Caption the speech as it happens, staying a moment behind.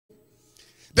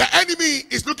The enemy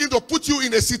is looking to put you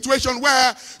in a situation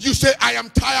where you say, I am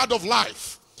tired of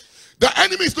life. The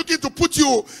enemy is looking to put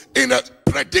you in a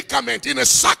predicament, in a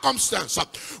circumstance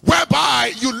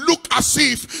whereby you look as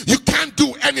if you can't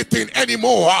do anything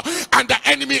anymore, and the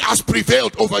enemy has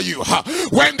prevailed over you.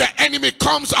 When the enemy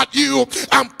comes at you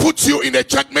and puts you in a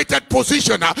checkmated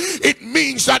position, it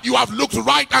means that you have looked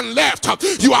right and left,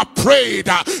 you have prayed,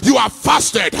 you have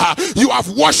fasted, you have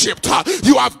worshipped,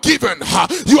 you have given,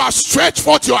 you have stretched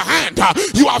forth your hand,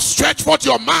 you have stretched forth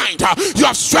your mind, you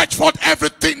have stretched forth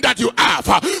everything that you have,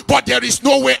 but there is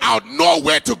no way out,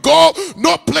 nowhere to go,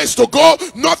 no place to go,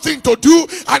 nothing to do,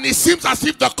 and it seems as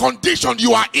if the condition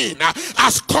you are in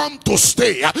has come to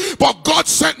stay. But God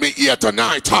sent me here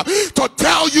tonight to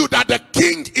tell you that the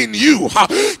king in you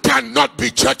cannot be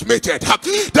checkmated.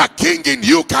 The king in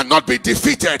you cannot be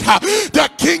defeated. The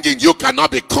king in you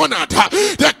cannot be cornered.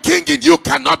 The king in you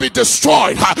cannot be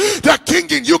destroyed. The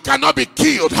king in you cannot be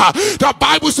killed. The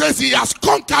Bible says he has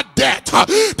conquered death.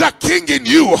 The king in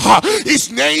you,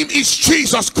 his name is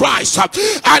Jesus Christ,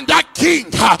 and that king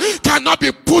cannot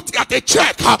be put at a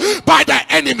check by the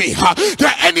enemy.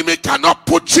 The enemy cannot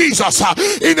put Jesus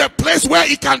in a place where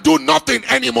he can do nothing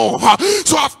anymore.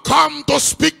 So I've come to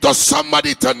speak to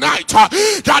somebody tonight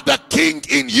that the king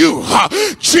in you,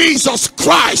 Jesus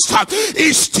Christ,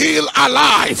 is still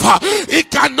alive. He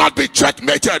cannot be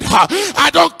checkmated. I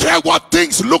don't care what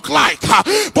things look like,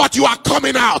 but you are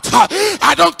coming out.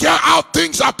 I don't care how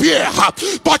things appear,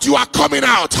 but you are coming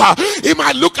out. It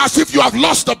might look as if you have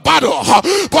lost the battle,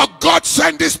 but God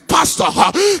sent this pastor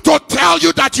to tell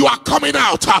you that you are coming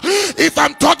out. If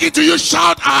I'm talking to you,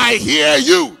 shout, I hear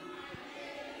you.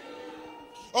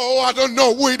 Oh, I don't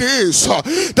know who it is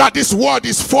that this word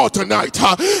is for tonight.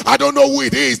 I don't know who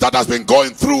it is that has been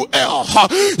going through hell.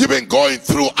 You've been going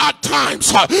through hard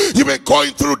times. You've been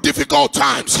going through difficult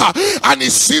times, and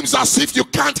it seems as if you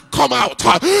can't come out.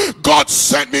 God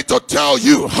sent me to tell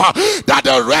you that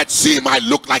the Red Sea might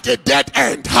look like a dead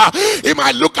end. It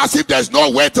might look as if there's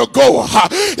nowhere to go.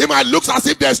 It might look as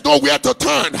if there's nowhere to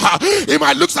turn. It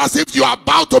might look as if you are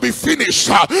about to be finished,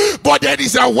 but there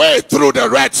is a way through the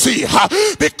Red Sea.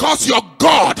 Because your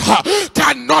God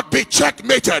cannot be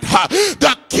checkmated.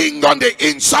 The king on the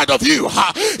inside of you,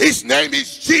 his name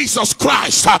is Jesus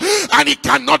Christ, and he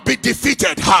cannot be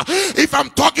defeated. If I'm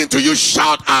talking to you,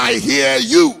 shout, I hear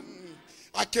you.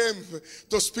 I came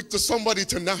to speak to somebody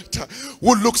tonight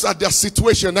who looks at their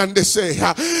situation and they say,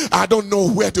 I don't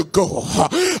know where to go.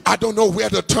 I don't know where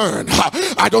to turn.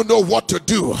 I don't know what to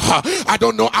do. I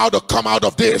don't know how to come out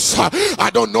of this. I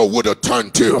don't know who to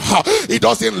turn to. It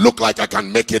doesn't look like I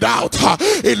can make it out.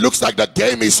 It looks like the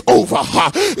game is over.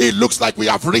 It looks like we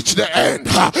have reached the end.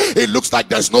 It looks like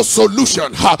there's no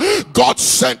solution. God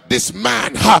sent this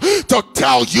man to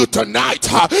tell you tonight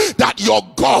that your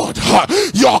God,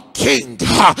 your king,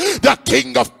 the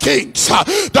King of Kings,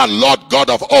 the Lord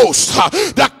God of hosts,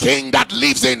 the King that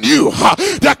lives in you,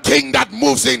 the King that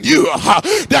moves in you,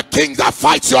 the King that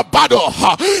fights your battle,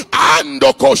 and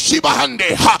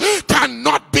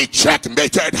cannot be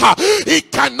checkmated. He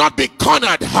cannot be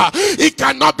cornered. He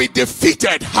cannot be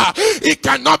defeated. He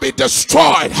cannot be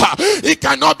destroyed. He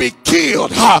cannot be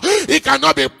killed. He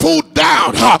cannot be pulled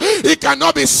down. He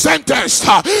cannot be sentenced.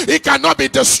 He cannot be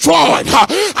destroyed.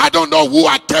 I don't know who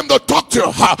I came to talk to.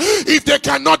 If they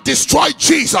cannot destroy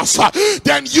Jesus,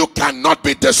 then you cannot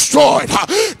be destroyed.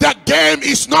 The game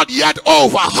is not yet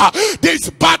over. This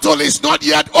battle is not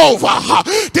yet over.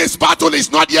 This battle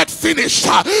is not yet finished.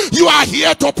 You are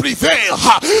here to prevail.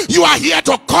 You are here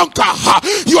to conquer.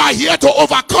 You are here to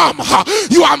overcome.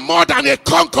 You are more than a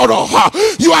conqueror.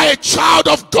 You are a child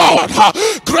of God.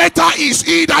 Greater is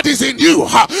he that is in you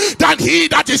than he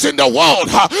that is in the world.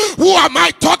 Who am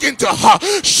I talking to?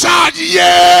 Shout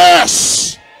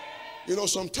yes. You know,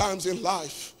 sometimes in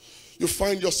life you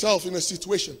find yourself in a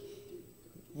situation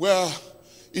where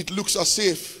it looks as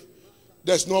if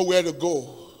there's nowhere to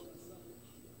go,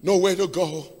 nowhere to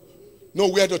go,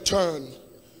 nowhere to turn,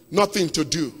 nothing to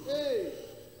do.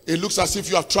 It looks as if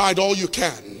you have tried all you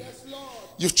can.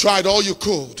 You've tried all you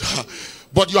could,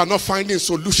 but you are not finding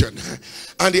solution,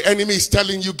 and the enemy is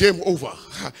telling you game over.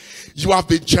 You have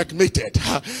been checkmated.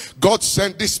 God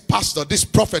sent this pastor, this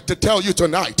prophet, to tell you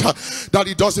tonight that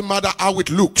it doesn't matter how it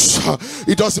looks,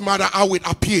 it doesn't matter how it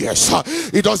appears,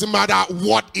 it doesn't matter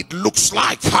what it looks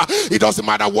like, it doesn't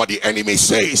matter what the enemy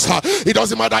says, it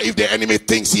doesn't matter if the enemy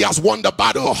thinks he has won the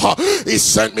battle. He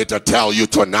sent me to tell you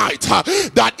tonight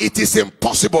that it is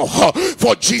impossible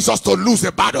for Jesus to lose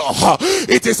a battle.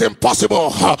 It is impossible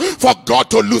for God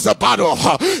to lose a battle.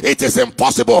 It is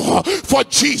impossible for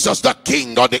Jesus, the King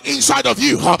thing on the inside of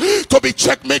you to be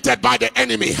checkmated by the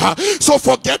enemy. So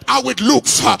forget how it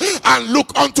looks and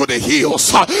look unto the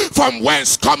hills from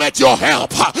whence cometh your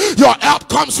help. Your help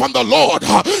comes from the Lord,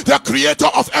 the creator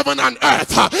of heaven and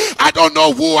earth. I don't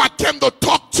know who I came to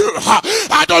talk to.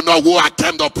 I don't know who I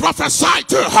came to prophesy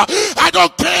to. I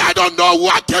don't care. I don't know who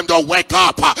I came to wake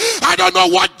up. I don't know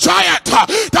what giant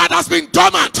that has been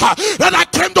dormant that I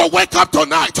came to wake up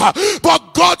tonight.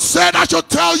 But God said I should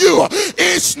tell you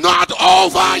it's not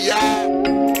over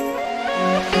yet.